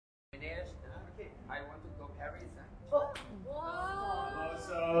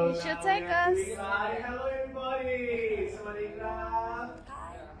You should take us. Hello everybody! Sawadee krab.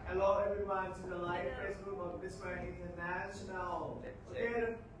 Hello everyone to the live Facebook of Miss Grand International.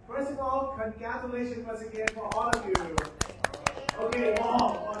 Okay, first of all, congratulations once again for all of you. Okay,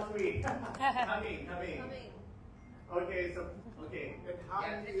 one, three. Coming. Okay, so, and how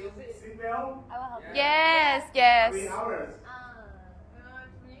do you sleep well? Yes. 3 hours.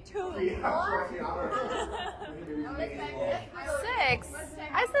 2. 3 hours. 3 hours. 6.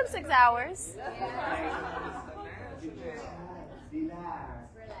 I slept 6 hours. Relax.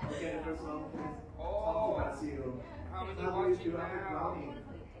 Okay, the first one, talk about you. How many How do you watching do after now? brownie?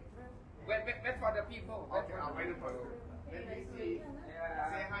 Wait for the people. Okay, I'll wait for you. Let me see.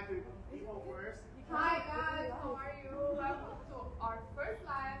 Say hi to people first. Hi guys, how are you? Welcome to our first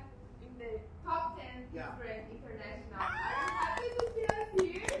live in the top 10 different international. Are you happy to see us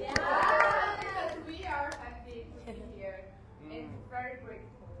here? Yeah. Because we are happy to be here. It's very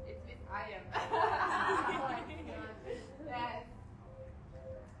grateful. I am. Yes.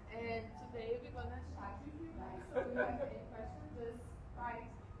 And today we're gonna chat with you guys. So if you have any questions, just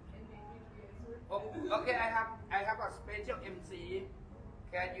write and maybe we answer. Okay, I have a special MC.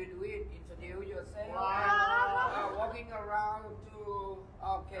 Can you do it? Introduce yourself. Wow. Walking around to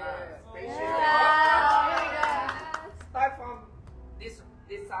special. Start from this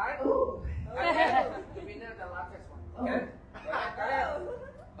side. Okay. The winner, the largest one. Okay.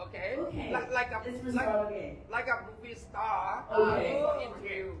 Okay. Like a movie star. Okay.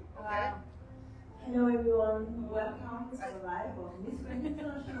 Interview. Okay. Hello everyone, welcome to the live of Miss Grand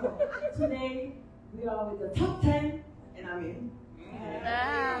International. Today we are with the top 10, and I'm in. We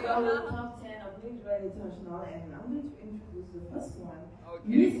are with the top 10 of Miss Grand International, and I'm going to introduce the first one,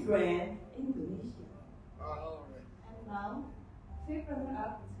 Miss Grand Indonesia. And now, fifth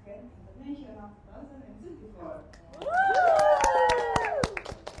runner-up Miss Grand International 2024.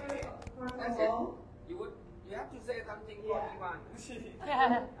 First of all, you have to say something for everyone.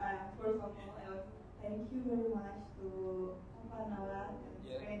 first of all, thank you very much to Kampanala and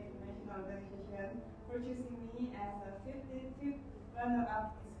Miss Grand International Organization for choosing me as a 55th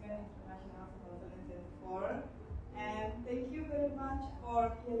runner-up Miss Grand International 2024. And thank you very much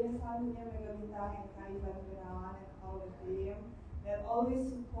for Yayasan Mega Bintang and Kaiban Gunawan and all the team that always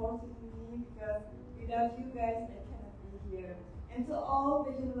supported me, because without you guys I cannot be here. And to all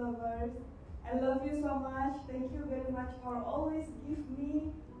pageant lovers, I love you so much. Thank you very much for always give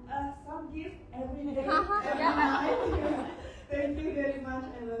me some gift every day, every night. Thank you very much.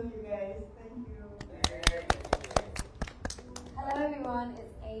 I love you guys. Thank you. Hello everyone,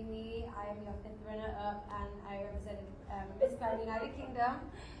 it's Amy. I am your 5th runner-up and I represented Miss Grand United Kingdom.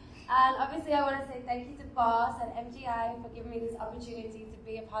 And obviously I want to say thank you to Boss and MGI for giving me this opportunity to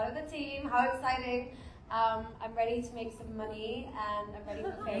be a part of the team. How exciting. I'm ready to make some money and I'm ready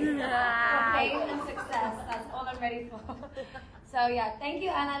for fame. Fame and success, that's all I'm ready for. So yeah, thank you,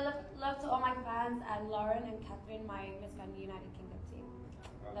 and I love to all my fans and Lauren and Catherine, my Miss Grand United Kingdom team.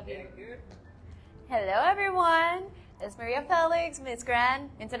 Love you. Good. Hello everyone. It's Maria Felix, Miss Grand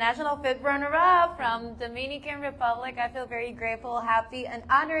International 5th runner-up from Dominican Republic. I feel very grateful, happy, and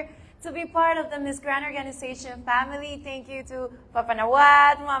honored to be part of the Miss Grand organization family. Thank you to Papa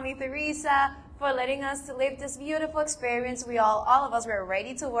Nawad, Mommy Teresa, for letting us to live this beautiful experience. All of us were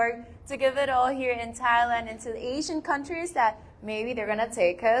ready to work to give it all here in Thailand and to the Asian countries that maybe they're gonna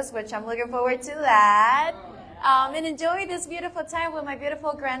take us, which I'm looking forward to that. And enjoy this beautiful time with my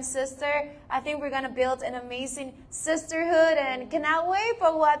beautiful grand sister. I think we're gonna build an amazing sisterhood and cannot wait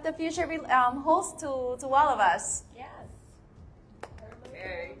for what the future holds to all of us. Yes.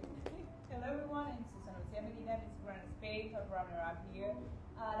 Okay. Hello everyone, I'm Susana Medina, Miss Grand Spain, top runner-up here.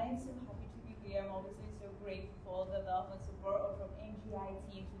 I'm so happy to be here. I'm obviously so grateful for the love and support from MGI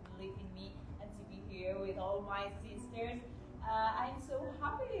team to believe in me and to be here with all my sisters. I'm so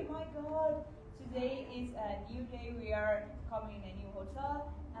happy, my God. Today is a new day. We are coming in a new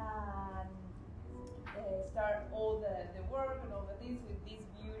hotel and start all the work and all the things with this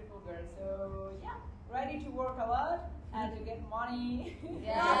beautiful girl. So yeah, ready to work a lot and to get money.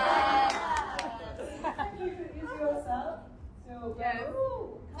 Yeah. Can you introduce yourself? So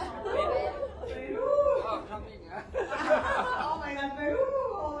Peru, come on. Peru. Oh, coming. Oh my God, Peru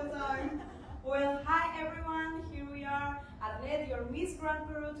all the time. Well, hi everyone. Here we are. Arlette, your Miss Grand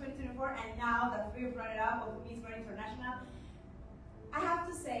Peru 2024, and now the 5th runner-up of Miss Grand International. I have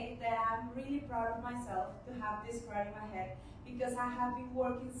to say that I'm really proud of myself to have this crown in my head, because I have been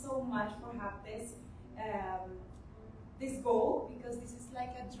working so much for have this this goal, because this is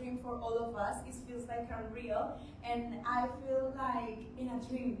like a dream for all of us. It feels like unreal, and I feel like in a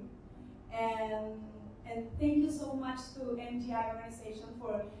dream. And thank you so much to MGI organization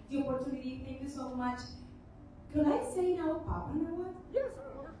for the opportunity. Thank you so much. Could I say now Papa Nawat? Yes.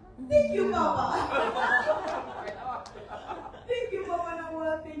 Thank you, Papa. Thank you, Papa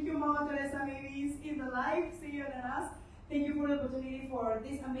Nawat. Thank you, Mama Teresa Mavis in the live, see you and us. Thank you for the opportunity, for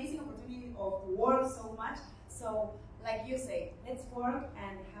this amazing opportunity of work so much. So, like you say, let's work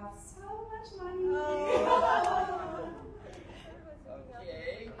and have so much money.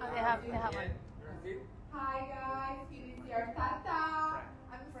 Okay. Oh, they have one. Hi guys, it is your Tata.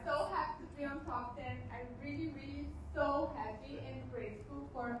 I'm so happy to be on top 10. I'm really, really so happy and grateful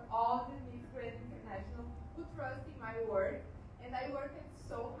for all the Miss Grand International who trust in my work. And I worked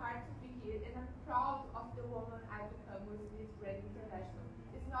so hard to be here, and I'm proud of the woman I become with Miss Grand International.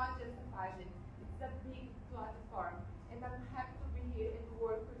 It's not just a pageant, it's a big platform. And I'm happy to be here and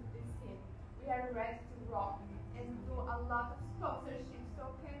work with this team. We are ready to rock and do a lot of sponsorship,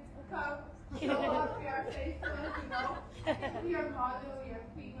 so can come show up your face to us, you know. We are model, we are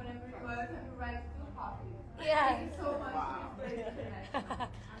queen, whatever you want, I'm ready to rock it. Yeah. Thank you so much, Miss Grand International.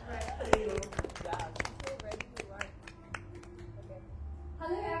 I'm ready for you.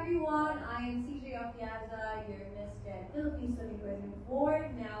 Hello everyone, I am CJ Opiaza, your Miss Grand Philippines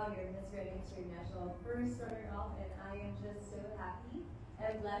 2024, now your Miss Grand International first runner-up, and I am just so happy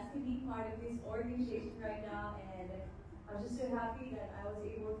and blessed to be part of this organization right now, and I'm just so happy that I was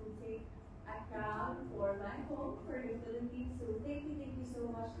able to take a crown for my home, for the Philippines. So thank you so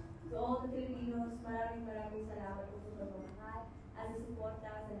much to all the Filipinos. Maraming salamat po sa pagmamahal at sa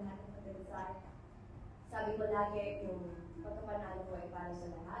suporta sa lahat ng pagdadasal. Sabi ko lagi, yung pagkapanalo ko ay para sa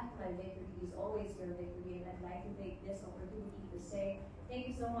lahat. My victory is always your victory, and I'd like to take this opportunity to say thank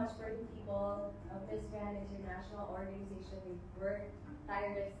you so much for the people of Miss Grand International organization. We've worked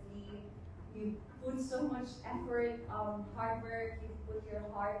tirelessly. You put so much effort, hard work, you put your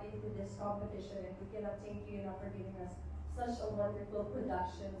heart into this competition, and we cannot thank you enough for giving us such a wonderful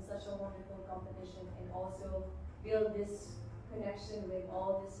production, such a wonderful competition, and also build this connection with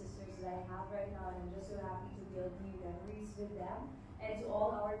all the sisters that I have right now, and I'm just so happy to build new memories with them. And to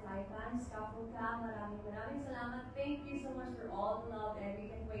all our Thai fans, Kapunka, maraming salamat. Thank you so much for all the love, and we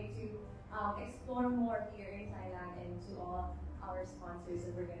can wait to explore more here in Thailand, and to all our sponsors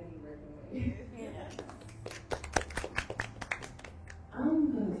that we're going to be working with.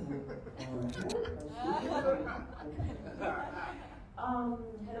 I'm gonna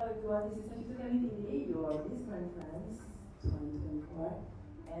hello everyone, this is Sakito Kalidili, your Miss Grand France 2024,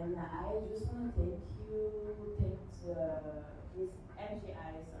 and I just want to thank Miss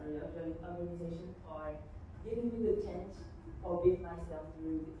MGI, organization for giving me the chance for being myself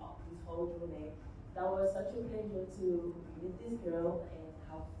through this whole journey. That was such a pleasure to meet this girl and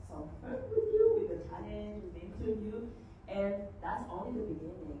have some fun with you, with the challenge, with the interview, and that's only the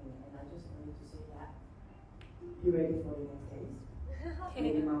beginning. And I just wanted to say that be ready for the next days,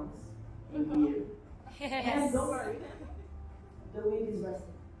 maybe months, maybe year. And don't worry, the wig is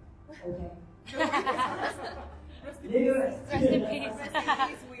resting. Okay. Rest in peace.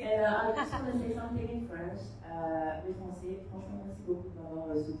 And I just want to say something in French. Les Français, franchement, merci beaucoup de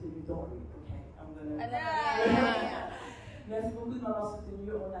m'avoir soutenu dans le. Okay, I'm gonna. Merci beaucoup de m'avoir soutenu.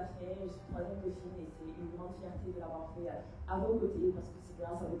 On l'a fait. Je suis troisième dauphine et c'est une grande fierté de l'avoir fait à vos côtés parce que c'est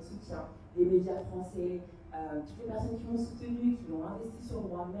grâce à votre soutien, les médias français, toutes les personnes qui m'ont soutenu, qui ont investi sur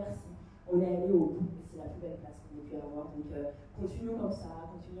moi. Merci. On est allé au bout et c'est la plus belle place qu'on ait pu avoir. Donc continuons comme ça,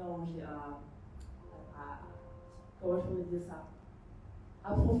 continuons à manger, comment je pourrais dire ça,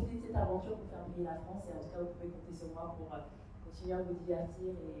 à profiter de cette aventure pour faire briller la France, et en tout cas vous pouvez compter sur moi pour continuer à vous divertir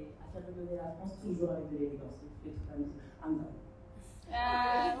et à faire rayonner la France toujours avec de l'élégance. Vous pouvez tout à l'heure. I'm done.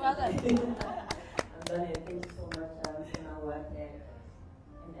 Well done. I'm done, and thank you so much for my work and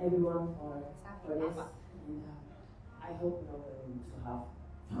everyone for this. And I hope we're going to have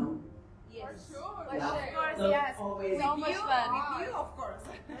fun. Yes. For sure. For Yeah. sure. Of course, So yes. always So much fun. With you, of course.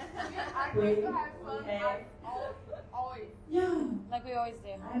 We are going to have fun as always. Yeah. Like we always do.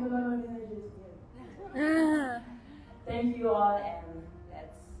 I have a lot of energy today. Thank you all, and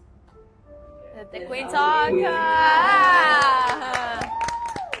let's. The let's Queen have a talk. queen.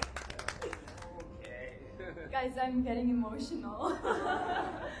 Okay. Guys, I'm getting emotional.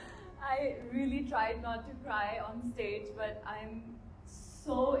 I really tried not to cry on stage, but I'm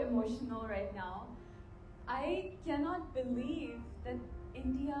so emotional right now. I cannot believe that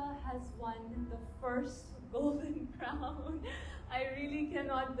India has won the first golden crown. I really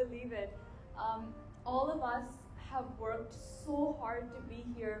cannot believe it. All of us have worked so hard to be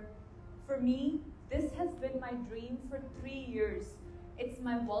here. For me, this has been my dream for 3 years. It's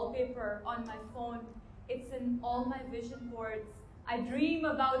my wallpaper on my phone. It's in all my vision boards. I dream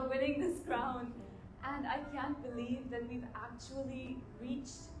about winning this crown. And I can't believe that we've actually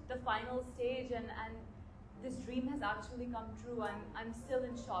reached the final stage and this dream has actually come true. I'm still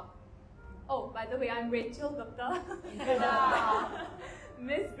in shock. Oh, by the way, I'm Rachel Gupta,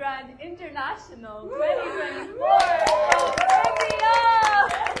 Miss Grand International 2024 from India.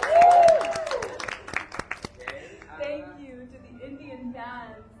 Thank you to the Indian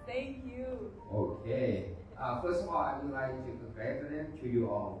fans. Thank you. Okay. First of all, I would like to congratulate to you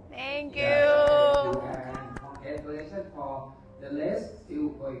all. Thank you. Yes, thank you. And congratulations for the rest still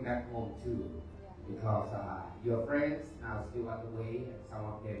going back home too. Because your friends now still on the way and some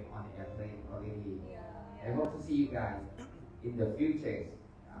of them on the airplane already. I hope to see you guys in the future,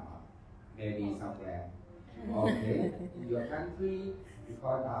 maybe somewhere. Okay, in your country,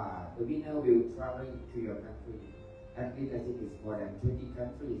 because the winner will travel to your country. At least I think it's more than 20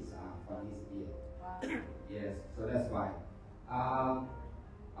 countries for this year. Wow. Yes, so that's why.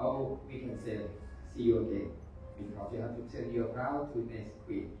 We can say see you again because you have to turn your crown to next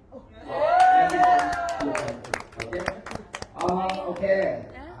queen. Okay. Okay.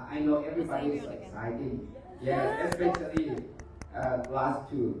 I know everybody is excited. Yeah, especially last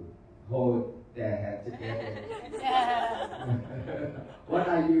two hold their head together. What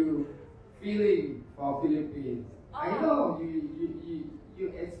are you feeling for Philippines? I know you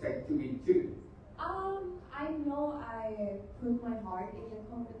expect to win too. I know I put my heart in the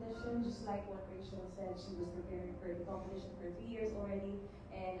competition, just like what Rachel said. She was preparing for the competition for 3 years already,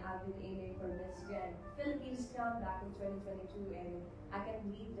 and I've been aiming for Miss Grand Philippines crown back in 2022, and I can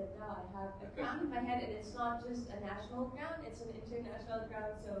believe that now I have a crown in my head, and it's not just a national crown, it's an international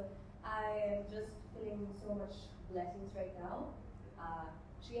crown, so I am just feeling so much blessings right now.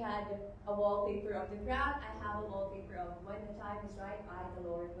 She had a wallpaper of the crown, I have a wallpaper of when the time is right, the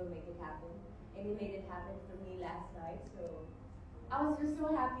Lord will make it happen. And He made it happen for me last night, so I was just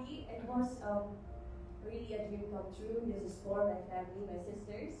so happy. It was really a dream come true. This is for my family, my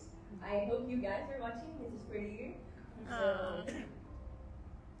sisters. I hope you guys are watching. This is for you. So,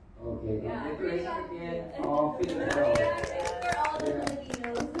 Okay, yeah, congratulations again yeah. for Filipinos. Thanks for all the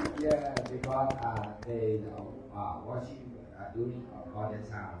Filipinos. Yeah, because they watching during all the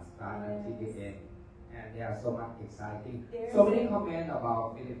time, start until the end. And they are so much exciting. So many comments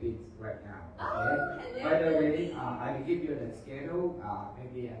about Philippines right now. Okay? By the way, I will give you the schedule.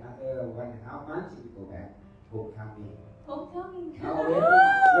 Maybe another 1.5 months you will go back. Homecoming. Homecoming.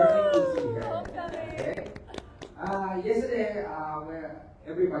 Waiting to see her. Homecoming. Okay. Yesterday, where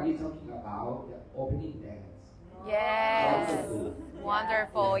everybody talking about the opening dance. Yes. Wonderful.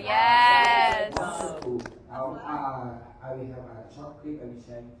 Wonderful. Yes. Wonderful. I will have a short clip I will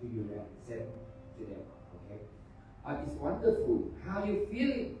share to you and send to them. Okay. It's wonderful. How you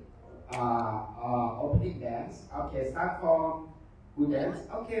feeling? Opening dance. Okay. Start from who dance?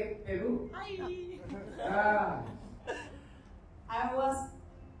 Okay, Peru. Hi. I was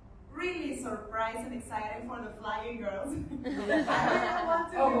really surprised and excited for the flying girls. I really want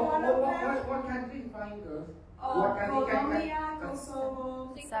to be one of them. What country flying girls? Colombia,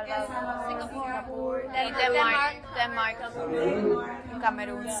 Kosovo, El Salvador, Singapore, Denmark,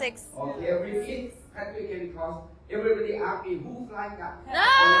 Cameroon, 6. Okay, repeat country again because everybody asked me who flying that. No!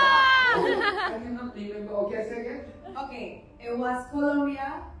 I cannot remember. Okay, second. Okay, it was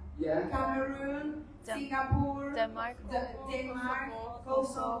Colombia, Yeah. Cameroon, Singapore, Denmark,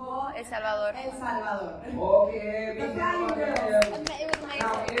 Kosovo, El Salvador. El Salvador. Okay, The big flying hand for girls. them. It was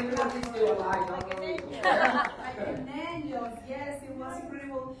Now amazing. everybody is still alive. Don't worry. Like an angel, yes, it was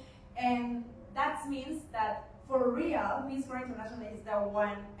incredible. And that means that for real, Miss Grand International is the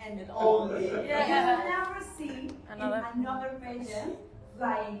one and only. Yeah. You never see Another- in another pageant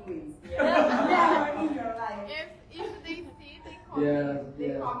flying queens. Never in your life. If they see, they copy. Yeah, They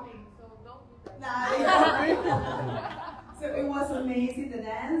yeah. copy. So don't do that. Nah, so it was amazing, the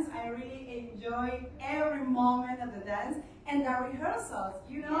dance. I really enjoyed every moment of the dance and the rehearsals.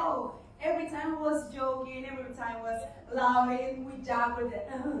 You know, every time was joking, every time was laughing. We jump with the.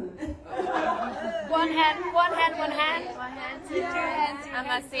 One hand, two hands. I'm a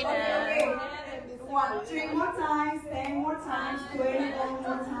Okay, sinner. 3 more times, 10 more times, 21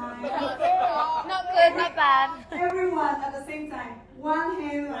 more times. Not good, not bad. Everyone at the same time. One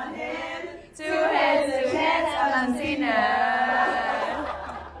hand, Two hands, I'm a sinner.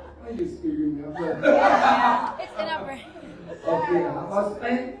 Why you screaming up there? It's in our brain. Okay, for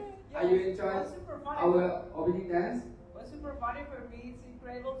Spain, are you enjoying Super funny. our opening dance? Was super funny for me. It's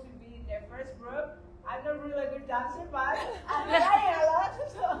incredible to be in their first group. I'm not really a good dancer, but I'm trying a lot.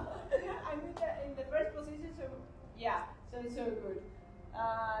 So I'm in the first position. So yeah, so it's so good.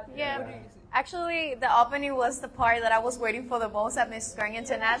 Yeah. Actually, the opening was the part that I was waiting for the most at Miss Grand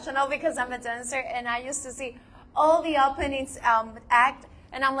International because I'm a dancer and I used to see all the openings act.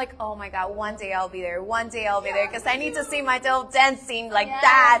 And I'm like, oh my God, one day I'll be there. One day I'll be there because I need to see myself dancing like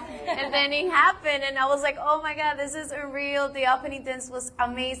that. And then it happened and I was like, oh my God, this is unreal. The opening dance was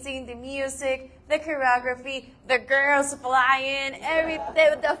amazing. The music, the choreography, the girls flying,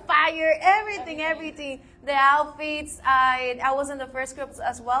 the fire, everything. The outfits. I was in the first group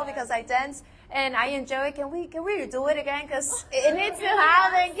as well because I danced and I enjoy it. Can we do it again? Because it needs to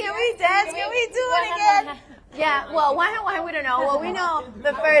happen. Can we dance? Can we do it again? Yeah, well, why we don't know. Well, we know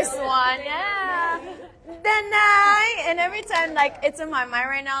the first one. Yeah. The night. And every time, like, it's in my mind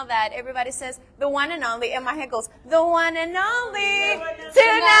right now that everybody says the one and only. And my head goes, the one and only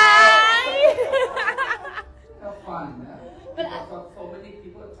tonight. So fun. But so many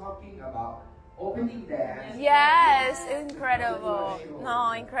people talking about opening dance. Yes, incredible.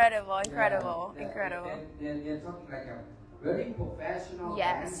 No, incredible. They're talking like a very professional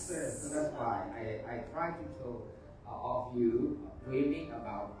dancer. So that's why I try to show of you dreaming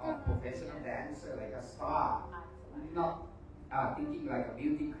about a professional dancer, like a star, not thinking like a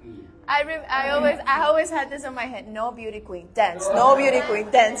beauty queen. I always had this in my head. No beauty queen dance. No beauty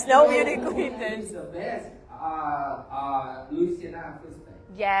queen dance. No beauty queen dance. The best. Louisiana first time.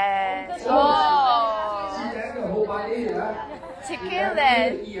 Yes. Oh. She danced the whole body, huh? She killed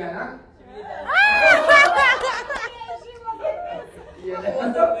it.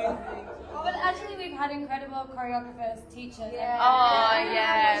 But actually, we've had incredible choreographers, teachers. Yeah. Oh,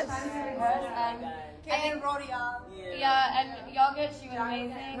 yes. And Rodion. Yeah, and Yogurt, she was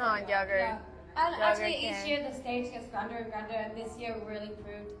amazing. No, Yogurt. Yeah. And actually, each year the stage gets grander and grander, and this year really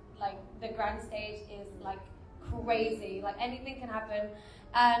proved like the grand stage is like crazy. Like anything can happen.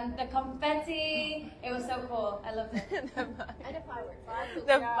 And the confetti, it was so cool. I loved it. And the fireworks.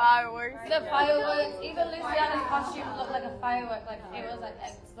 The fireworks. The fireworks. Even Luciana's costume looked like a firework. Like it was like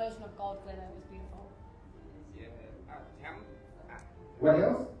an explosion of gold glitter. It was beautiful. What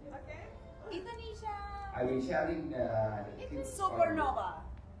else? Okay. Indonesia. Are you sharing the It's Supernova.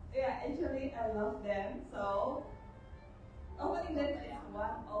 Yeah, actually I love them. So opening dance is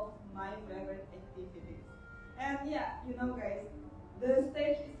one of my favorite activities. And yeah, you know guys, the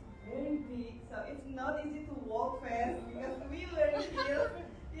stage is very big, so it's not easy to walk fast because we wearing heels.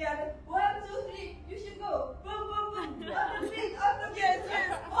 Yeah, 1, 2, 3, you should go. Boom, boom, boom. On the beat, on the beat. Yes.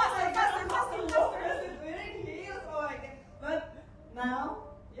 Faster, walk fast with wearing heels. Oh my god. But now,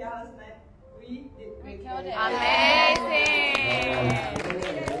 yeah, last night we killed it. Amazing.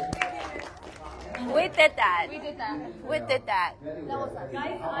 We did that. That was fun.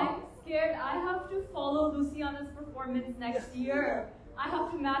 Guys, I'm scared. I have to follow Luciana's performance next year. I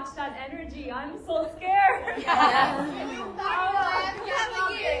have to match that energy. I'm so scared. You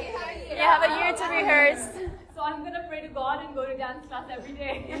have a year to rehearse. So I'm gonna pray to God and go to dance class every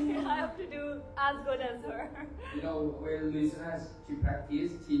day. I have to do as good as her. You know, when Luciana she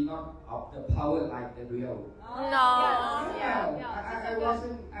practice, she not of the power like the real. No. I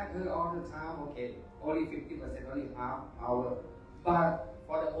wasn't at her all the time. Okay, only 50%, only half power. But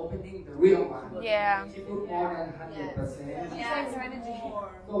for the opening, the real one, she put more than 100%. She saves her energy.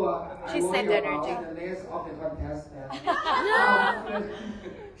 So She saved energy. The rest of the contestant.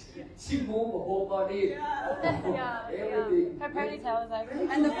 She moved the whole body. Everything. Her ponytail was like,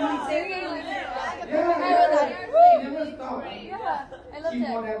 And the ponytail. She never stopped. Yeah, I loved She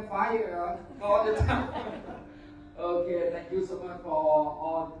more it. than fire all the time. Okay, thank you so much for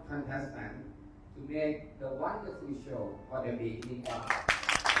all contestants to make the wonderful show for the beginning of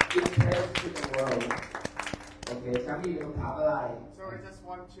Impress to the world. Okay, ฉันมีคำถามอะไร So I just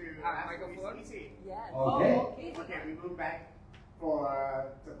want to ask microphone? Miss Easy. Okay. Okay, we move back for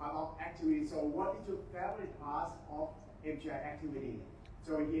the part of activity. So what is your favorite part of MGI activity?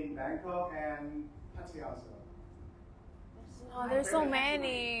 So here in Bangkok and Pattaya also. Oh, there's so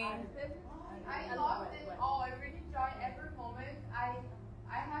many. I love it all. I really enjoy every moment.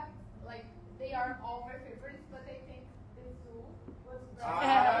 I have like they are all my favorites, but I think the zoo was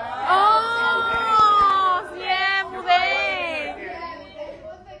Oh, yeah, mude. Yeah, it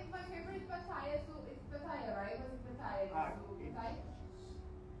was like my favorite Pattaya zoo. It's Pattaya, right? Was it Pattaya?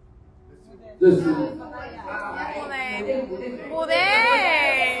 The zoo. Mude.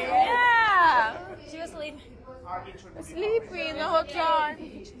 Yeah. She was sleeping. Sleeping the whole time.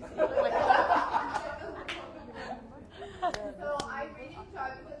 So I really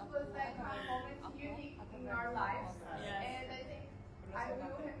enjoyed because it was like a moment unique in our lives. And I think I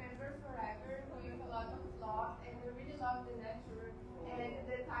will remember forever going a lot of vlogs and I really love the nature and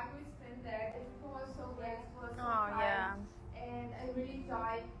the time we spent there. Everything was so great, it was so Oh, kind. yeah. And I really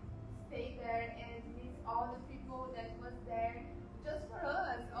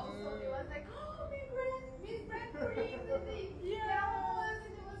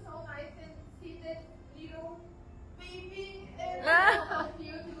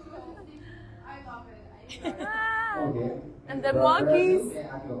The Brazil, monkeys. may I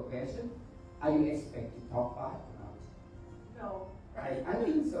ask you a question? Are you expecting top 5 or not? No. I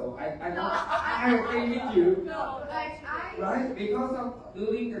think so. I agree with you. No, like Right? Because of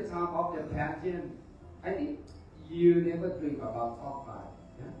during the time of the pageant, I think you never dream about top 5.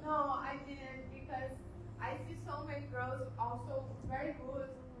 Yeah? No, I didn't because I see so many girls also very good,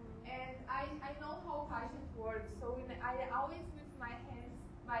 and I know how passion works. So I always with my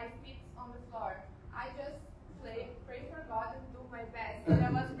feet on the floor. I just pray for God and do my best. And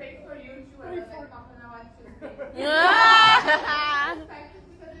I was praying for you too. I was like, Papa, now I choose me.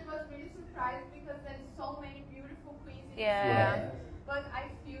 Because it was really surprised because there's so many beautiful queens in Yeah. this world. But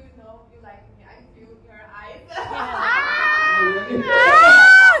I feel, you like me. I feel your eyes.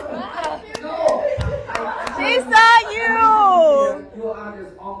 No! She saw you! You are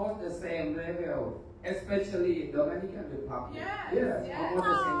just almost the same level, especially Dominican Republic. Yes. Almost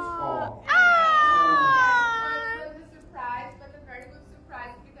the same score. But a surprise, but a very good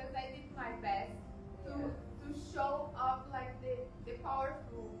surprise because I did my best to show up like the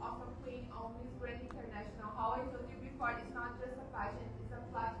powerful of a queen on Miss Grand International. How I told you before, it's not just a pageant, it's a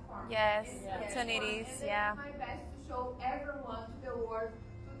platform. Yes, It's opportunities, and yeah. I did my best to show everyone, to the world,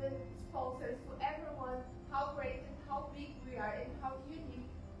 to the sponsors, to everyone, how great and how big we are and how unique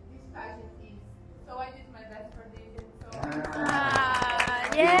this pageant is. So I did my best for this and so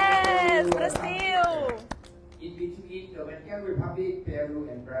Yes, Brazil! In between Dominican Republic, Peru,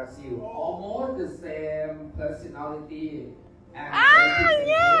 and Brazil, almost the same personality and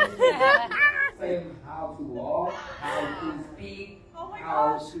same how to walk, how to speak,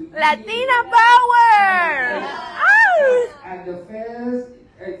 how to eat. Latina power! And the face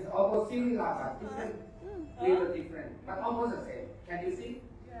is almost similar, but different, little different, but almost the same. Can you see?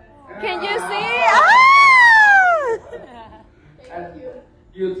 Can you see? And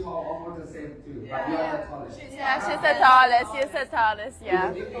you talk almost the same too, but you are the tallest. Yeah, she's the tallest. She's the tallest,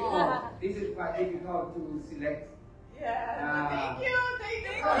 yeah. This is quite difficult to select. Thank you.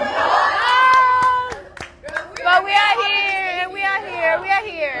 But we are here. We are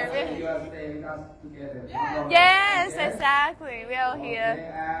here. You are staying with us together. Yes, exactly. We are here.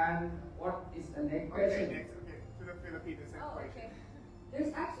 Okay, and what is the next question? Next, to the Philippines question.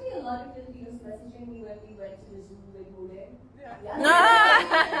 There's actually a lot of Filipinos messaging me when we went to the zoo with Mudeng.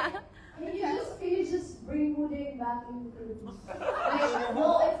 Can you just bring Mudeng back into the Philippines? No,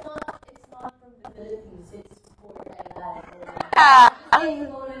 it's not from the Philippines. It's for Thailand. I made a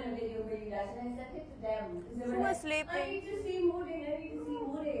photo and a video for you guys, and I sent it to them. She was sleeping. I need to see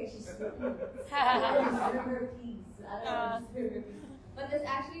Mudeng. She's sleeping. I deserve her peace. I don't deserve her peace. But that's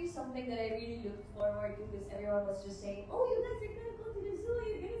actually something that I really looked forward to because everyone was just saying, oh, you guys are going to go to the zoo,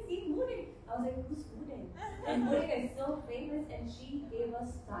 you're going to see Mudeng. I was like, who's Mudeng? And Mudeng is so famous and she gave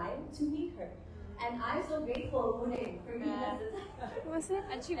us time to meet her. And I'm so grateful, Mudeng, for giving us this.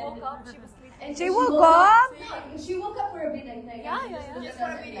 And she woke up, she was sleeping. And She woke up? Yeah, she woke up for a bit, I think. Just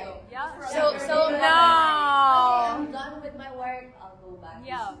for a video. Yeah. So no. Okay, I'm done with my work, I'll go back.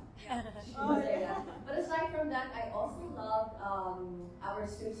 Yeah. She was like that. But aside from that, I also loved our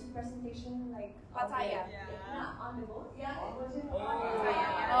swimsuit presentation, like Pattaya. On the boat. Yeah, it was in Oh,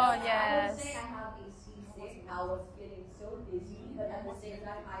 I yes. would say I have a seasick. I was feeling so dizzy, but at the same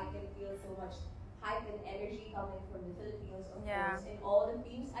time, I can feel so much hype and energy coming from the Filipinos, of course. And all the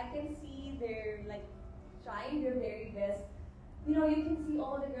teams, I can see they're like trying their very best. You know, you can see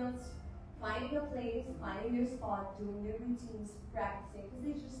all the girls finding a place, finding their spot, doing their routines, practicing, because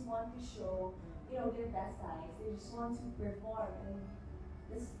they just want to show, their best sides. They just want to perform, and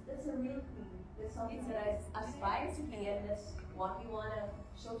that's a real thing. That's something that I aspire to be, and that's what we want to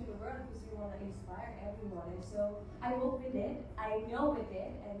show to the world, because we want to inspire everyone. And so I hope we did. I know we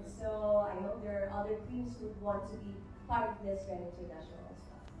did, and so I hope there are other queens who want to be part of this Grand International as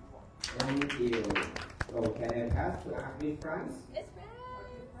well. Thank you. So can I pass to Agnes France? Yes, ma'am.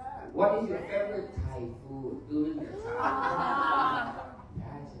 What is your favorite Thai food during the time?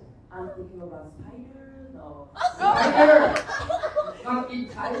 I'm thinking about spider. No. Spider! Not in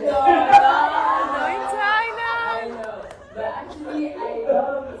Thailand. No, in China. I know. But actually, I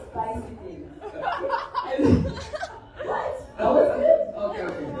love spicy things. What? That was it?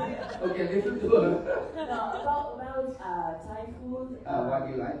 Okay, listen to her. No, about Thai food. What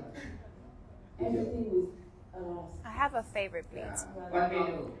do you like? Everything with I have a favorite plate. One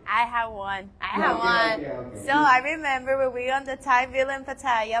menu. I have one. Okay. So I remember when we were on the Thai villa in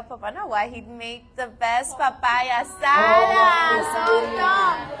Pattaya, Papa Nawai, he'd make the best papaya salad. So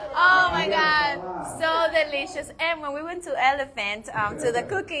strong. Oh my God. So delicious. And when we went to Elephant, to the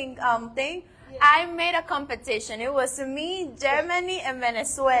cooking thing, I made a competition. It was me, Germany, and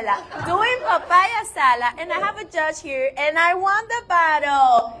Venezuela doing papaya salad, and I have a judge here, and I won the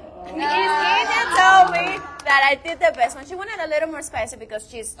battle. Anya told me that I did the best one. She wanted a little more spicy because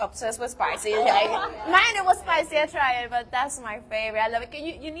she's obsessed with spicy. Like, mine it was spicy, I tried it, but that's my favorite. I love it.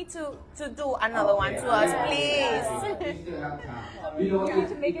 You need to do another one to us, please. We still have time. You know,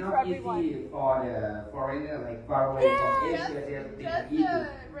 it's make it for not everyone. easy for the foreigner, like far away from Asia, they Just eat it.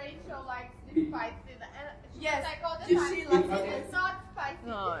 Rachel likes the spicy. And she's like all the Yes, time, she like, likes this is not spicy.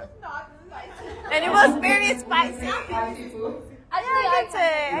 No. This is not spicy. And it was very spicy. Spicy food? Actually,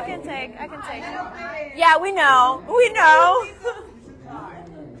 I can take. Yeah, we know.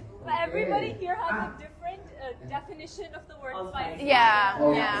 But everybody here has a different definition of the word spicy. Yeah,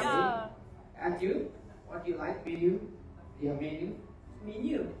 Oh, yeah. And you? What do you like? Menu? Your menu?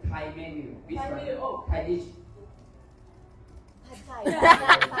 Menu. Thai menu. Which Thai one? menu, oh. Thai dish.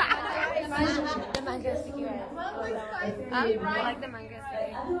 The mango sticky rice. I like the mango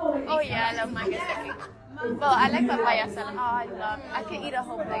sticky. Oh yeah, I love mango sticky. Well, I like papaya salad. Oh, I can eat a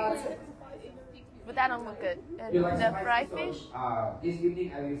whole plate. But that don't look good. And You like the spicy? fried So, fish? this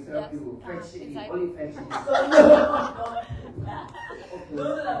evening I will serve you fresh chili, inside. only fresh chili.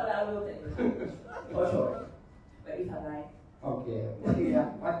 Those are what I will take. For sure. But if I like. Okay. What do you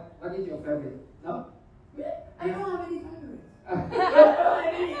have? What is your favorite? No? I don't have any favorites. I don't have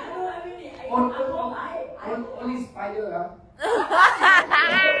any. Only spider, huh?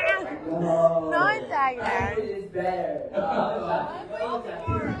 No, Tiger. Is better. The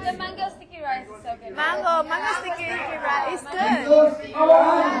mango sticky rice is so good. Mango sticky rice is good.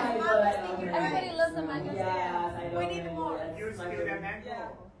 Everybody loves the mango sticky rice. Yes, I love it more. You still get mango.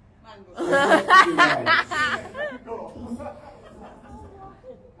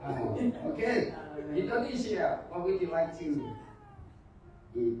 Okay. Indonesia, what would you like to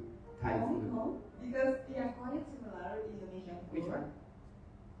eat? Thai food. Because they are quite similar in Indonesian food. Which one?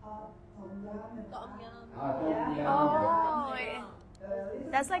 Tom yum and Tom yum. Tom yum. Oh,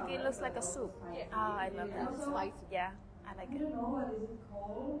 that's like, it looks like a soup. Oh, I love that. Also, Spicy. Yeah, I like I it. don't know what is it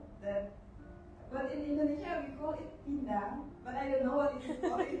called. But in Indonesia we call it pindang. But I don't know what it is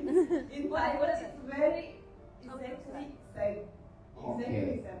called in Thai. What is But it? it's very exactly same. Exactly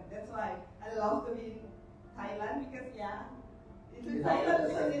same. That's why I love to be in Thailand because in Thailand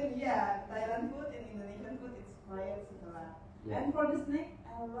food Thailand food and Indonesian food it's quite similar. Yeah. And for the snack,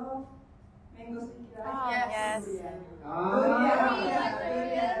 I love mango sticky rice. Oh, yes.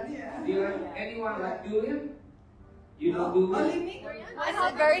 Durian. Do you like anyone like durian? You know durian? Only me?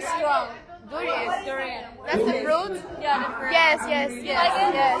 It's very strong. Durian. That's the fruit? Yeah, the fruit. Yes, like it?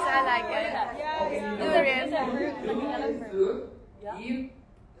 yes, I like it. Durian. Durian is good. If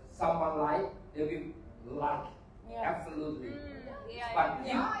someone like, they will like. Absolutely. But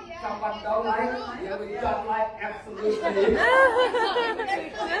if someone don't like, they will don't like absolutely.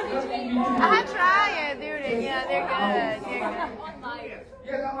 I try it, durian. Yeah, they're good. Online.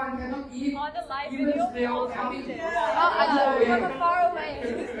 Yeah, someone cannot eat. On the live Even video, smell we coming. did. From far away.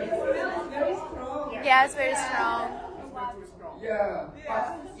 Very strong. Yeah, it's very strong. Yeah,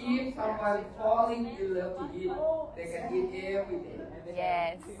 but if someone falling in love to eat, they can eat every day.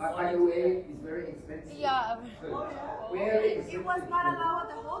 Yes. But by the way, it's very expensive. Yeah. Very expensive. It was not allowed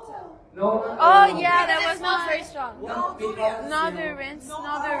at the hotel. No. Oh, yeah, that was Not not very strong. No, because No durians. No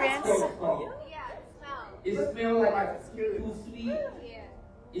durians. it smells like too sweet.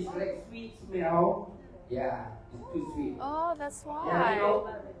 It's like sweet smell. Yeah, it's too sweet. Oh, that's Yeah, you why. know,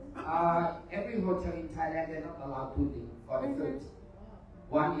 every hotel in Thailand they're not allowed two things for the food.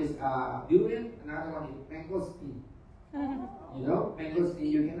 One is durian, another one is mangosteen. You know, mangosteen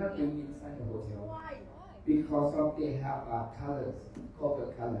you cannot bring inside the hotel. Why? Because of they have colors, copper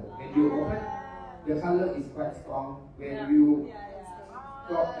color. When you open, the color is quite strong. When you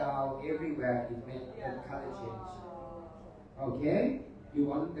drop down everywhere, it makes the color change. Okay? You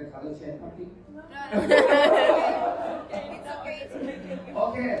want the color change something?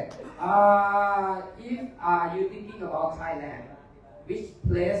 Okay. If you're thinking about Thailand, which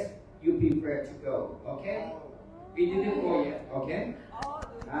place you prefer to go? Okay. We didn't go yet. Okay.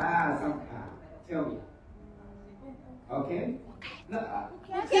 Tell me. Okay. No,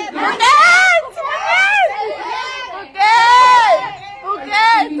 Speaking by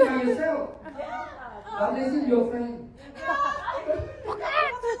yourself. Don't listen to your friend.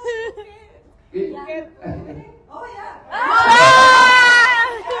 Oh yeah.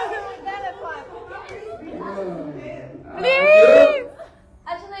 Please.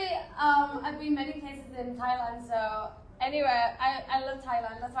 Actually, I've been many places in Thailand, so anywhere, I love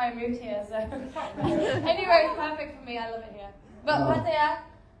Thailand, that's why I moved here, so anywhere is perfect for me, I love it here. But Pattaya,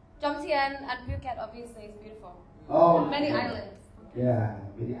 Jomtien and Phuket obviously is beautiful. Oh, Many okay. islands. Yeah,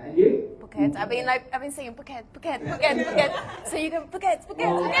 and you? Phuket. I've been saying Phuket, Phuket, Phuket, Phuket. So you can Phuket, Phuket,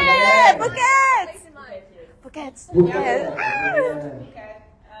 Oh, Phuket, Phuket, Phuket, Phuket. Phuket.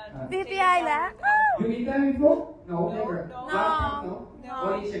 BPI lah. You been there before? No, never. No. Last time, no? No.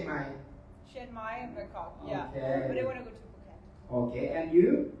 Only Chiang Mai. Chiang Mai and Bangkok. Yeah. Okay. But I want to go to Phuket. Okay, and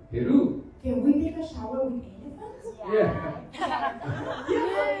you? Peru. Can we take a shower with elephants? Yeah.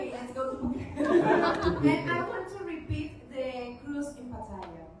 Okay, let's go to Phuket. And I want to repeat the cruise in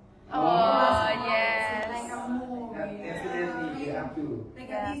Pattaya. Oh, It's yes. like a movie. Definitely, you have to. Like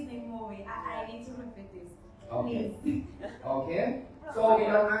Yeah. a Disney movie. I need to repeat this. Okay. Please. Okay. So we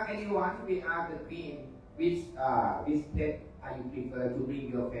don't ask anyone. We ask the queen. Which pet are you prefer to bring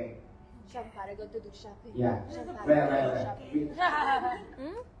your friend? Champara, go to do shopping. Yeah. Where?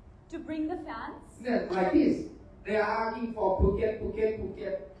 Hmm? To bring the fans? Yeah, like this. They are asking for Phuket.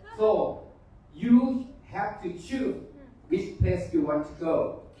 So you have to choose which place you want to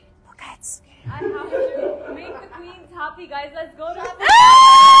go. Phuket. I have to make the queens happy, guys. Let's go to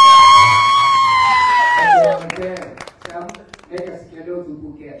Okay. So make a schedule to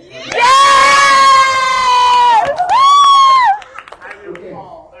Phuket. Okay. A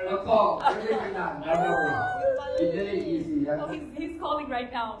call. Everything done. It's really easy. Yeah. Oh, he's calling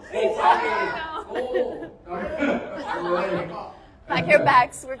right now. He's calling. Oh. Pack your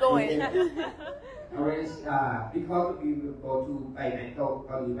bags. We're going. Arrange, because we will go to ไปไหนเกา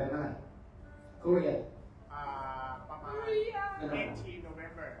หลีไปเมื่อไหร่ Korea ประมาณ 18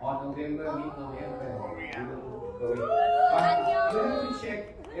 November on November mid-November Korea. we will go to Korea. But you have to check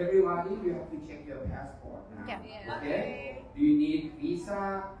everybody. You have to check your passport now. Yeah. Okay. Do you need visa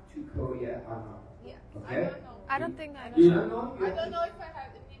to Korea or not? Yeah. Okay. I don't think I You know. don't know? You I have don't to- know if I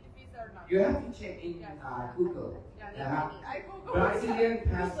have need a visa or not. You have to check in Google. I Google. Brazilian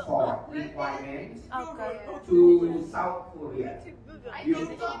passport requirement Okay. to South Korea. I You, don't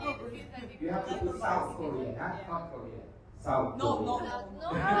need a visa. you have to put South Korea, not North Korea. South Korea.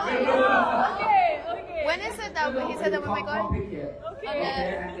 Okay. When is it that he said that when we going? Complicated. Okay. And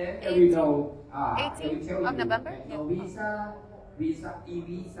then there we know. 18th of November? No visa,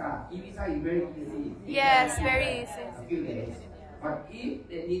 e-visa. E-visa is very easy. Yes, very easy. A few days. But if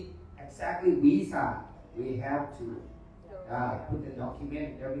they need exactly visa, we have to put the document,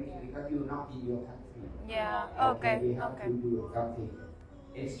 everything, because you're not in your country. Yeah. Okay. We have Okay. to do something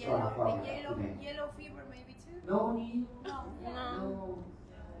extra for the document. Yellow fever maybe too. No need. No. No.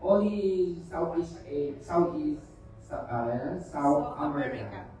 Only South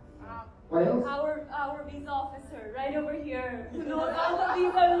America. What else? Our visa officer right over here who knows all the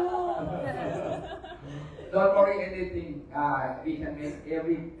visa rules. Don't worry anything. We can make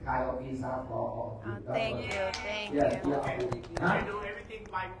every kind of visa for all. Thank you. Thank Yes, you. yeah. I do everything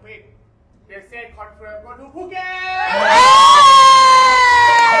by quick. They said confirm go to Phuket.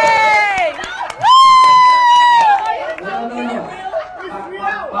 Hey! No. Oh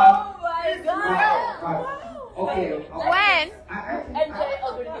my God. Okay. When?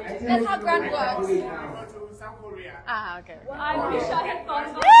 That's how grand works. Go to South Korea. Ah, okay. I wish I had thought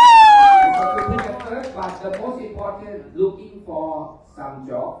about But the most important, looking for some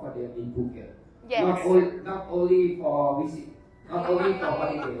job for them in Phuket. Yes. Not only for visit, not only for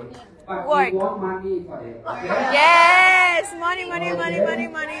holiday, but Work. we want money for them. Okay? Yes! Money. So- Money.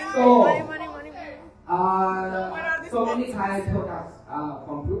 So many Thai products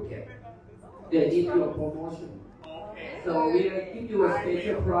from Phuket. They need your promotion. So we will give you a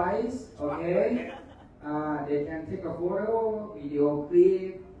special price, okay? They can take a photo, video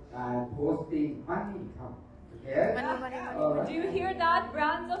clip, and posting money come. Okay? Money. Alright. Do you hear that,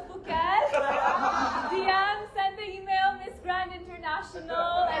 brands of Phuket? DM, send the email,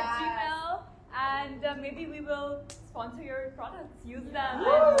 MissGrandInternational@gmail, and maybe we will sponsor your products. Use them,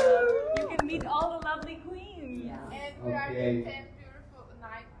 and you can meet all the lovely queens. And we are Okay. the 10 beautiful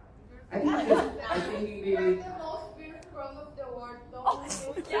night. I think We are we. the most beautiful girls of the world.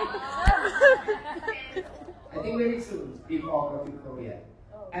 I think very soon before go to Korea.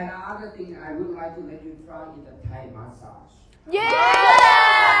 And another thing I would like to let you try is the Thai massage.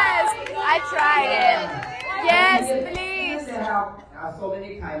 Yes! I tried it. Yes, please. They have so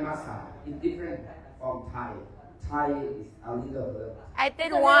many Thai massage. It's different from Thai. Thai is a little. I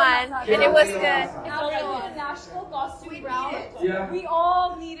did one, and it was good. It's also a national costume round. Yeah. We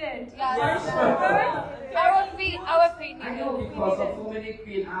all need it. Yeah. Our feet I need know it. because of so many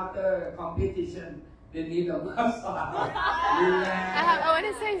queens after competition, they need a massage. I want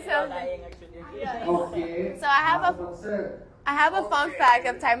to say something. Okay. So I have a sponsor. I have a fun fact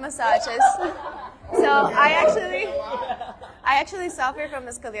of Thai massages. So I I actually suffer from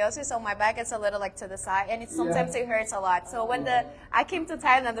scoliosis, so my back is a little like to the side, and sometimes it hurts a lot. So when I came to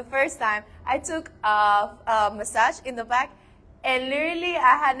Thailand the first time, I took a massage in the back, and literally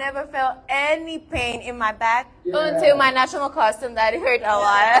I had never felt any pain in my back until my national costume that it hurt a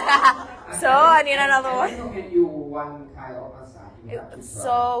lot. So I need another one. I give you one kind of massage. It's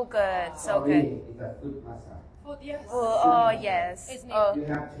so good, so good. It's a foot massage. Food, yes. Oh yes. It's Oh, You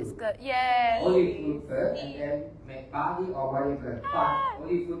have to. it's good. Yes. Only food first and then make body or whatever. But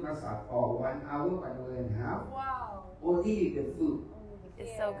only food massage for 1 hour, 1 hour and a half. Wow. Only the food.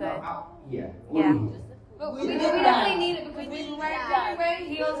 It's so Not good. up here. Yeah. Only. But we definitely need it because we've been wearing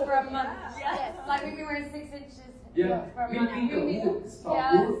heels for a month. Yes. Like we've been wearing 6 inches Yeah. for a We month. need the wood, stock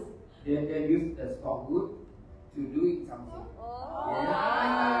Yes. wood. They use the stock wood to do it something. So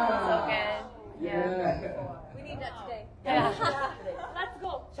good. Yeah. We need that today. Yeah. Let's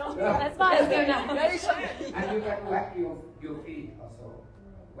go. That's fine. Let's go now. And you can whack your feet also.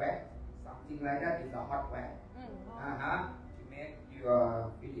 Whack, something like that is a hot whack. To make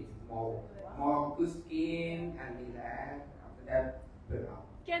your feet more good skin and relax. After that, put up.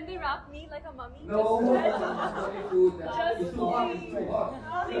 Can they wrap me like a mummy? No, Just only food. Just It's too hot. It's too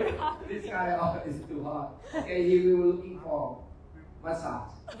hot. This guy is too hot. Okay, he will looking for massage.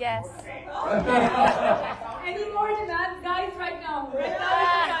 Yes. Any more demands, guys, right now? Right now is the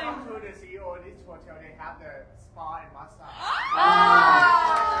time. Come to the CEO of this hotel, they have the spa and massage.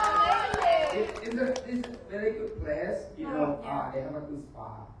 It's a very good place. You know, they have a good spa.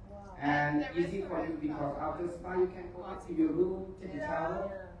 And easy for you because after spa you can go back to your room, take a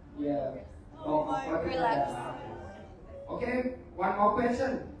shower. Yeah. Relax. Okay, one more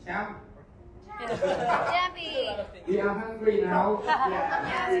question. Champ. Jeffy. We are hungry now.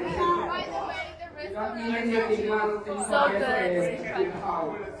 Yes, we are. By the way, the You don't need restaurant. anything else. So good.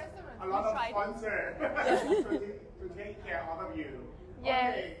 A lot of sponsors to take care of all of you.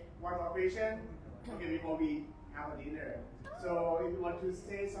 Yes. Okay, one more question. Okay, before we have a dinner. So if you want to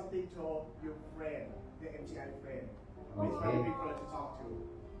say something to your friend, the MGI friend, which one you prefer to talk to?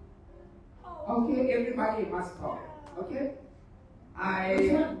 Okay, everybody must talk. Okay.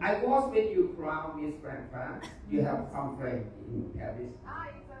 I was when you crown Miss Grand France. You have some friends in Paris.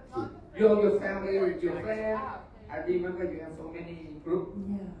 Your family, your friend. I remember you have so many groups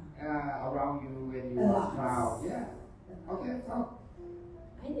around you when you were crowned. Yeah. Okay, so.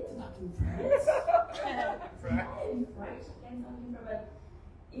 I need to talk in French. In French, I can talk in French, but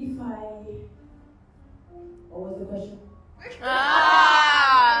if what was the question?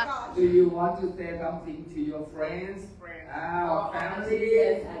 Do you want to say something to your friends, family?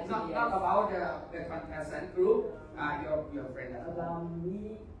 Yes, Not yes. about the contestant group, your friend. About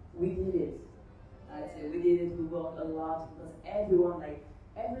me, we did it. I say we did it. We worked a lot because everyone, like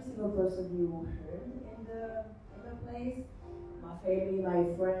every single person you heard in the place, my family, my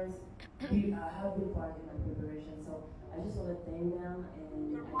friends, we have been part in my preparation. So I just want to thank them, and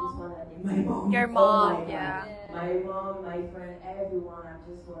I just want to thank my mom. Your Oh mom, my God. yeah. My mom, my friend, everyone. I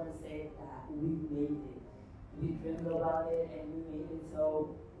just want to say that we made it. We dreamed about it, and we made it. So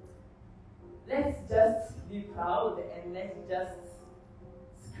let's just be proud, and let's just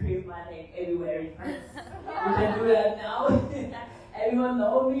scream my name everywhere in France. We can do that now. Everyone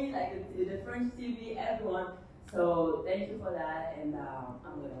know me, like the French TV, everyone. So thank you for that, and I'm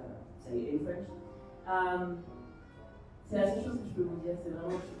gonna say it in French. C'est la seule chose que je peux vous dire, c'est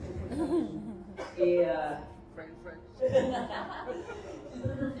vraiment que je suis très très fière. Et je suis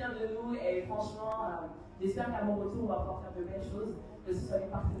très fière de nous, et franchement, j'espère qu'à mon retour, on va pouvoir faire de belles choses, que ce soit les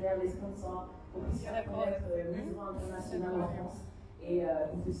partenaires, les sponsors, qu'on puisse faire connaître Miss International en France, et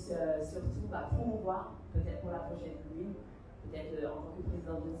qu'on puisse surtout promouvoir, peut-être pour la prochaine nuit, peut-être en tant que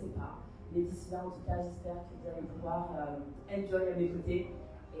présidente, je ne sais pas. Mais d'ici là, en tout cas, j'espère que vous allez pouvoir enjoy à mes côtés.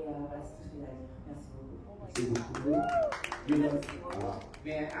 Et voilà, c'est tout ce que j'ai à dire. Merci beaucoup.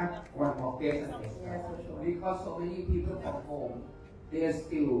 May I ask one more question? Yes, for sure. Because so many people from home, they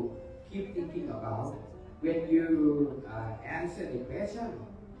still keep thinking about when you answer the question.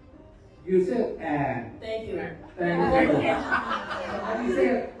 You said and. Thank you. Thank you.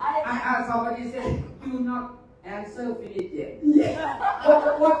 Somebody said do not answer finish yet.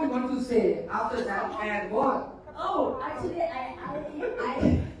 Yeah. What you want to say after that and what? Oh, actually,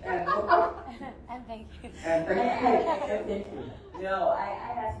 And what? And thank you. And thank you. Thank you. No, I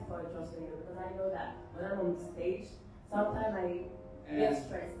asked for a translator because I know that when I'm on stage, sometimes I get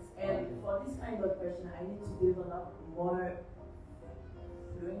stressed. And for this kind of question, I need to develop more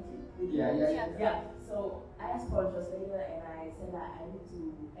fluency. Yeah. So I asked for a translator and I said that I need to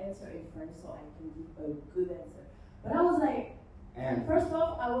answer in French so I can give a good answer. But I was like, And first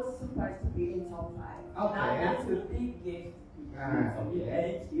off, I was surprised to be in top 5. Okay. Now that's a big gift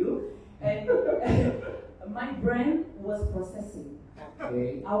Thank you. And my brain was processing.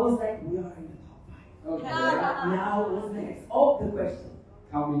 Okay. I was like, we are in the top 5. Okay. Now what's next? Oh, the question.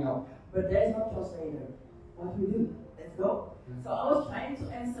 Coming up. But there's no translator. What do we do? Let's go. So I was trying to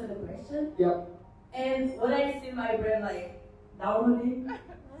answer the question. Yep. And when I see my brain like downloading,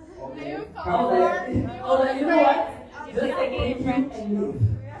 Okay. you know what? Just say thank you and leave.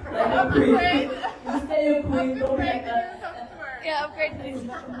 Like a queen. You stay a queen, don't be like that. Yeah, upgrade please.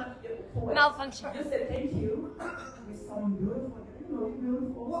 Malfunction. Just say thank you. With some beautiful.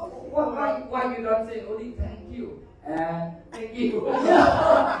 Why you don't say only thank you and thank you?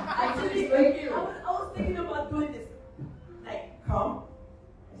 Actually, thank you. I was thinking about doing this. Like, come,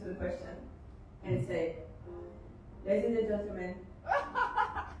 answer the question, and say, ladies and gentlemen,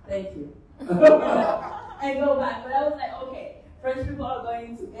 thank you. And go back. But I was like, okay, French people are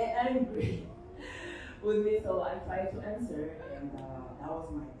going to get angry with me, so I tried to answer, and that was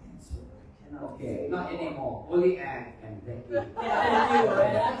my answer. Okay, not anymore. Only and thank you. Yeah, thank you. I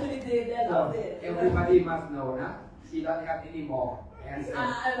actually did that. So everybody must know, nah? She don't have any more answer. I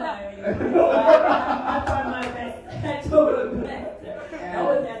tried my best. I told my best. That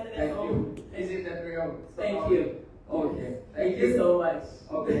was the answer. Thank you. Is it that real? Thank you. Okay. Thank you so much.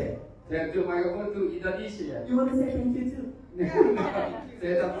 Okay. Then to microphone to Indonesia. You want to say thank you too?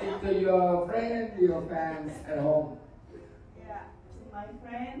 Say something to your friends, your fans at home. Yeah, to my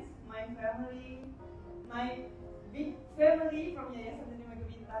friends, my family, my big family from Yayasan Terima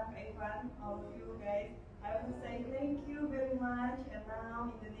Bintang, Ivan, all of you guys. I want to say thank you very much. And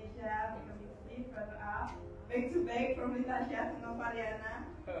now Indonesia becoming fifth runner-up, back to back from Natasha to Novariana.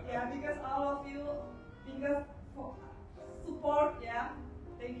 Yeah, because all of you, because for support, yeah.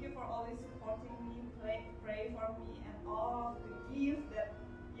 Thank you for always supporting me, pray for me, and all of the gifts that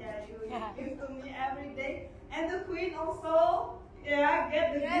you give to me every day. And the queen also,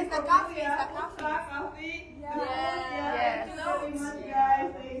 get the gift from coffee, you, the coffee. Yes. Thank you very much, guys.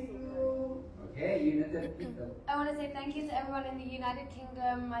 Thank you. Okay, United Kingdom. I want to say thank you to everyone in the United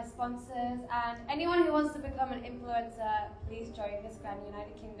Kingdom, my sponsors, and anyone who wants to become an influencer, please join Miss Grand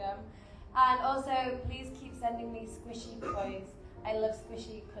United Kingdom. And also, please keep sending me squishy toys. I love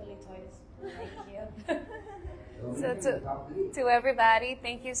squishy, cuddly toys. Thank you. So to everybody,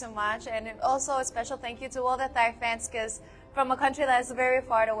 thank you so much. And also a special thank you to all the Thai fans, because from a country that's very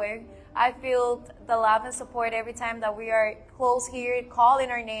far away, I feel the love and support every time that we are close here, calling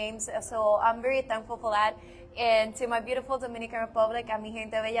our names. So I'm very thankful for that. And to my beautiful Dominican Republic, a mi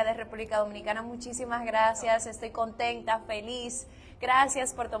gente bella de República Dominicana, muchísimas gracias. Estoy contenta, feliz.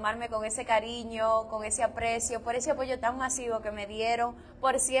 Gracias por tomarme con ese cariño, con ese aprecio, por ese apoyo tan masivo que me dieron,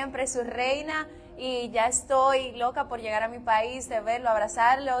 por siempre su reina. Y ya estoy loca por llegar a mi país, de verlo,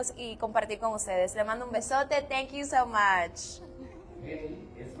 abrazarlos y compartir con ustedes. Les mando un besote. Thank you so much. Okay,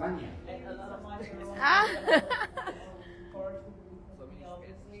 España.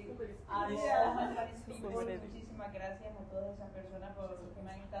 Muchísimas gracias a todas esas personas por que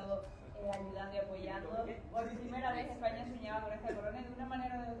me han estado ayudando y apoyando. Por primera vez España soñaba con esta corona y de una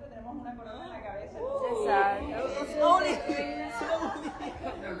manera o de otra tenemos una corona en la cabeza.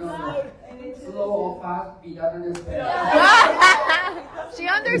 Slow or fast, we don't understand. She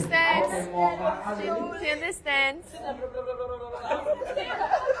understands. She understands.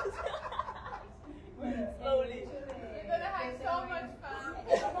 Slowly. You're gonna have so much fun.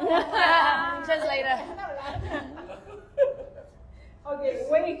 Translator. Okay,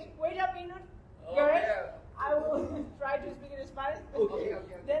 wait a minute. Girls, I will try to speak in Spanish. Okay.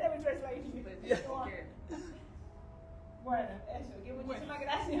 Then I will translate you. Bueno, eso, que muchísimas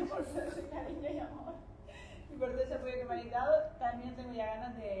gracias por todo ese cariño y amor y por todo ese apoyo que me han dado. También tengo ya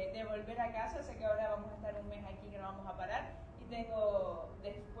ganas de volver a casa. Sé que ahora vamos a estar un mes aquí, que no vamos a parar. Y tengo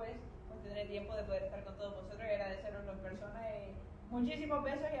después, pues tendré tiempo de poder estar con todos vosotros y agradeceroslo en persona. Y muchísimos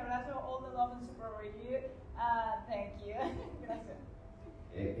besos y abrazos. All the love and support over you. Thank you. Gracias.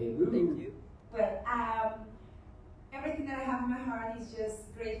 Thank you. Well, everything that I have in my heart is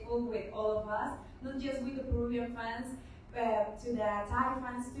just grateful with all of us, not just with the Peruvian fans, to the Thai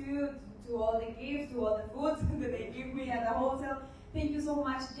fans too, to all the gifts, to all the food that they give me at the hotel. Thank you so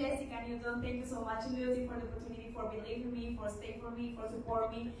much, Jessica Newton. Thank you so much, Lucy, for the opportunity, for believing in me, for staying for me, for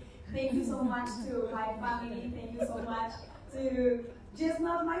supporting me. Thank you so much to my family. Thank you so much to just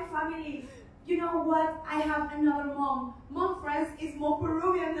not my family. You know what? I have another mom. Mom France is more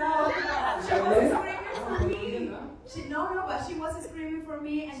Peruvian now. She was screaming for me. But she was screaming for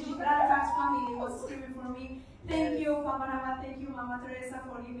me, and Gibraltar's family was screaming for me. Thank you, Papa, thank you, Mama Teresa,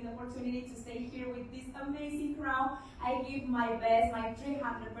 for giving me the opportunity to stay here with this amazing crowd. I give my best, my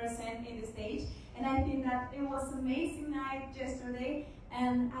 300% in the stage, and I think that it was an amazing night yesterday,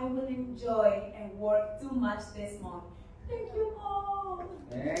 and I will enjoy and work too much this month. Thank you all.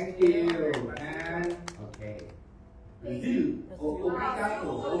 Thank you. And okay. Brazil.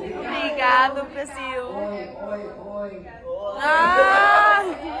 Obrigado. Obrigado, Brasil. Oi. Ah!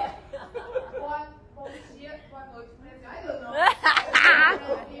 Bom dia, boa noite, Brasil. I don't know. I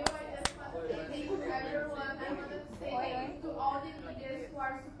just want to say thank you to everyone. I want to say thank you to all the leaders who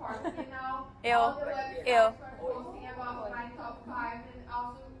are supporting me now. All the websites who are posting about my top 5 and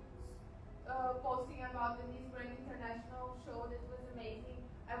also posting about the Miss Grand International show. That was amazing.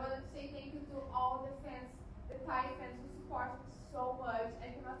 I want to say thank you to all the fans, the Thai fans who support me so much.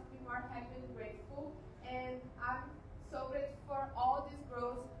 I cannot be more happy and grateful. And I'm so grateful for all these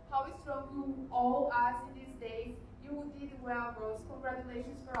girls, how strong you all are in these days. You did well, girls.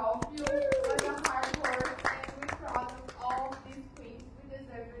 Congratulations for all of you for your hard work, and we're proud of all these queens. We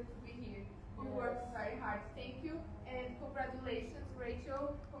deserve it to be here. We worked very hard. Thank you, and congratulations,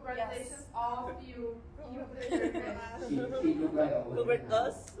 Rachel. Congratulations, all of you. You deserve it. She looked like an owner.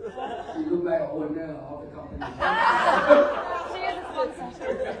 She looked like an owner of the company. She is a sponsor.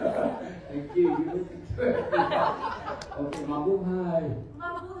 Thank you. You look good. Okay, mabuhay.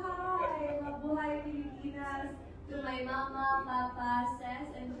 Mabuhay Pilipinas. To my mama, papa,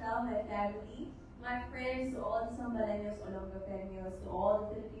 Ses, and Shell, my family, my friends, to all the Sambaleños, Olonga Peños, to all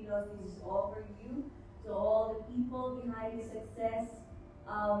the Filipinos, this is all for you. To all the people behind the success,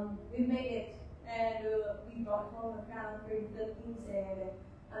 we made it, and we brought home a crown for the Philippines, and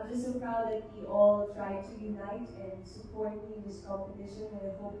I'm just so proud that we all tried to unite and support me in this competition,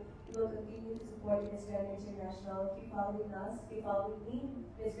 and I hope you will continue to support Miss Grand International. Keep following us, keep following me,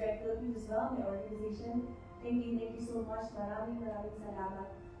 Miss Grand Philippines as well, my organization. Thank you so much. Maraming salamat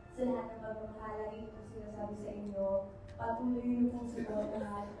sa lahat ng pagmamahala rin na sinasabi sa inyo. Patuloy niyo pong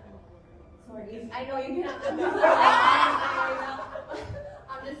supportahan. Sorry, I know you cannot understand.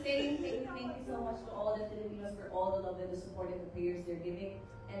 I'm just saying thank you so much to all the Filipinos for all the love and the support and the prayers they're giving,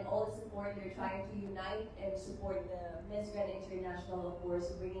 and all the support they're trying to unite and support the Miss Grand International, of course,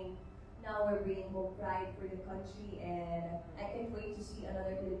 now we're bringing home pride for the country, and I can't wait to see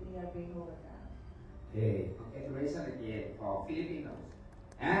another Filipina bring home a crown. Okay, congratulations again for Filipinos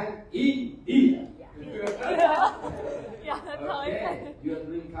and India. Yeah, that's how I said it. Your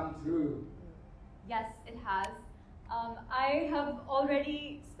dream come true. Yes, it has. I have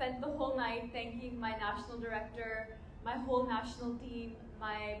already spent the whole night thanking my national director, my whole national team,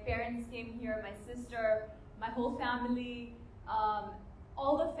 my parents came here, my sister, my whole family,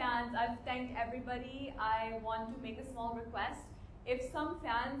 all the fans. I've thanked everybody. I want to make a small request. If some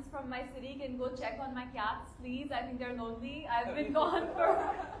fans from my city can go check on my cats, please. I think they're lonely. I've been gone for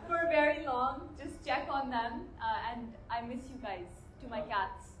very long. Just check on them. And I miss you guys, to my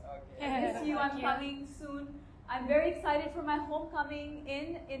cats. Okay. I miss you. I'm coming soon. I'm very excited for my homecoming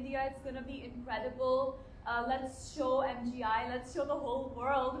in India. It's going to be incredible. Let's show MGI, let's show the whole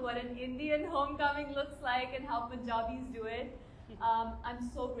world what an Indian homecoming looks like and how Punjabis do it. I'm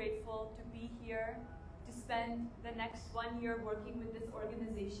so grateful to be here, to spend the next 1 year working with this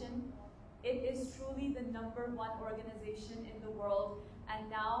organization. It is truly the #1 organization in the world, and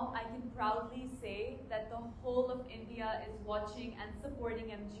now I can proudly say that the whole of India is watching and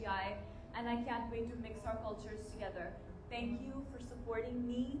supporting MGI, and I can't wait to mix our cultures together. Thank you for supporting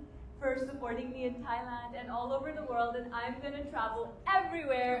me in Thailand and all over the world, and I'm going to travel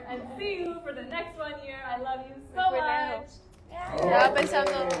everywhere and see you for the next 1 year. I love you so much.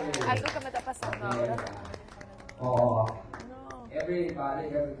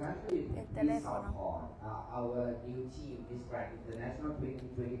 Everybody, every country, we support our new team, Miss Grand International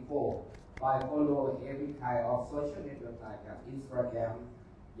 2024, by follow every kind of social network like Instagram,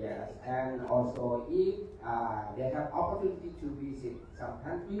 yes, and also if they have opportunity to visit some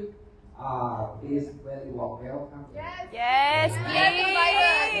country, please very warm welcome. Yes, please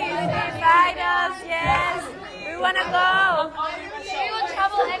invite us. Yes, we wanna go. We will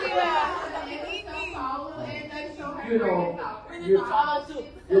travel everywhere.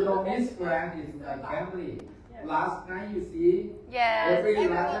 You know, Miss Grand is like family. Last night you see, yes, every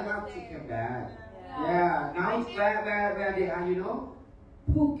last night she came back. Yeah, now where they are, you know,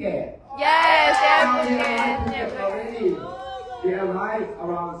 Phuket. Yes, Now they're they are Phuket. Phuket already. They arrived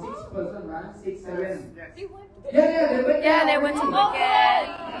around 6 person, right? 6, 7. Yeah, they went to Phuket.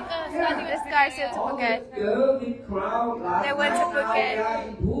 The stars went to Phuket. All the girls, the crowd, last They went to night, Phuket. now they are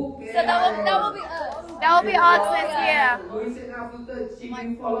in Phuket. So that will be us. That will be us next year. Luis and after she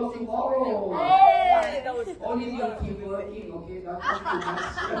will follow tomorrow. Only your team working, okay? Don't talk too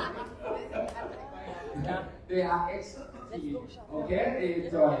much. They are extra team, okay? They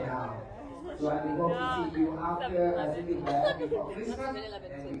enjoy now. So I will hope to see you after I see you back before Christmas, and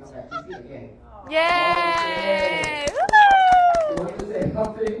we come back to see again. Yay! You want to say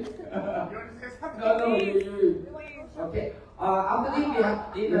something? No, you. Okay. After this we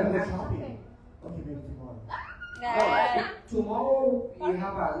have dinner. Shopping. Okay, maybe tomorrow. Tomorrow we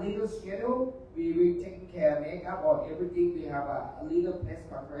have a little schedule. We will take care of makeup or everything. We have a little press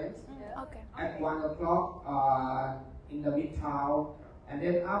conference at 1 o'clock in the midtown. And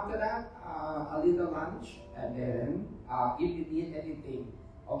then after that, a little lunch. And then if you need anything,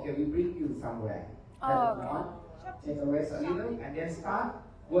 okay, we bring you somewhere. Take a rest a little and then start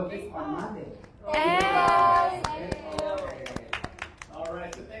working on Monday.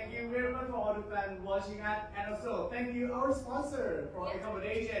 Alright, so thank you very much for all the fans watching us, and also thank you our sponsor for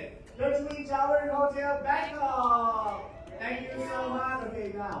accommodation, Luxury Tower Hotel Bangkok. Thank you so much.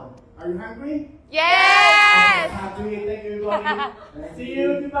 Okay, now, are you hungry? Yes! Okay, happy. Thank you everybody. See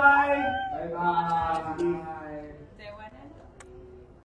you. Goodbye. Bye bye.